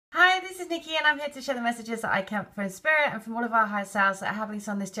is Nikki and I'm here to share the messages that I can from Spirit and from all of our higher selves that are having us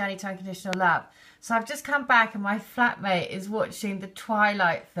on this journey to unconditional love. So I've just come back and my flatmate is watching the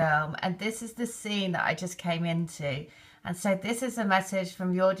Twilight film, and this is the scene that I just came into. And so this is a message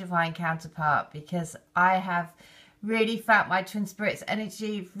from your divine counterpart, because I have really felt my twin spirit's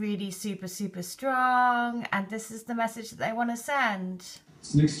energy really super strong, and this is the message that they want to send.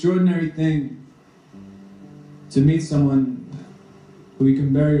 It's an extraordinary thing to meet someone who you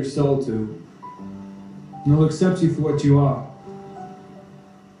can bare your soul to, and they'll accept you for what you are.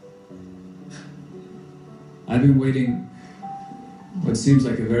 I've been waiting what seems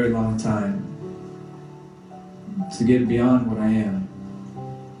like a very long time to get beyond what I am.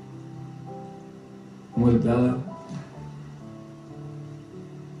 And with Bella,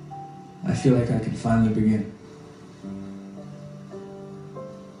 I feel like I can finally begin.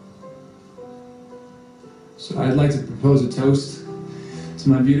 So I'd like to propose a toast to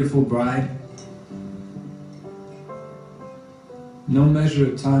my beautiful bride. No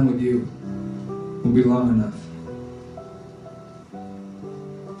measure of time with you will be long enough.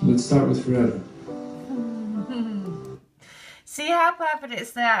 Let's start with forever. See how perfect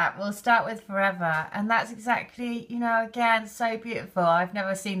it's there? We'll start with forever. And that's exactly, you know, again, so beautiful. I've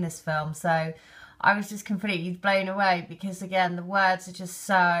never seen this film, so I was just completely blown away, because again, the words are just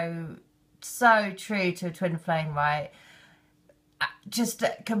so true to a twin flame, right? Just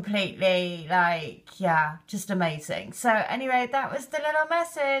completely, like, yeah, just amazing. So anyway, that was the little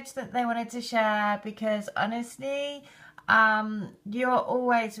message that they wanted to share, because honestly, you're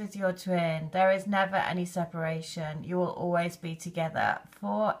always with your twin. There is never any separation. You will always be together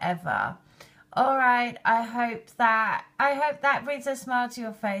forever. All right, I hope that brings a smile to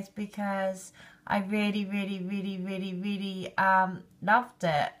your face, because I really loved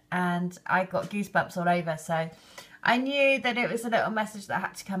it, and I got goosebumps all over. So I knew that it was a little message that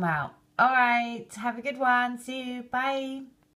had to come out. All right, have a good one. See you. Bye.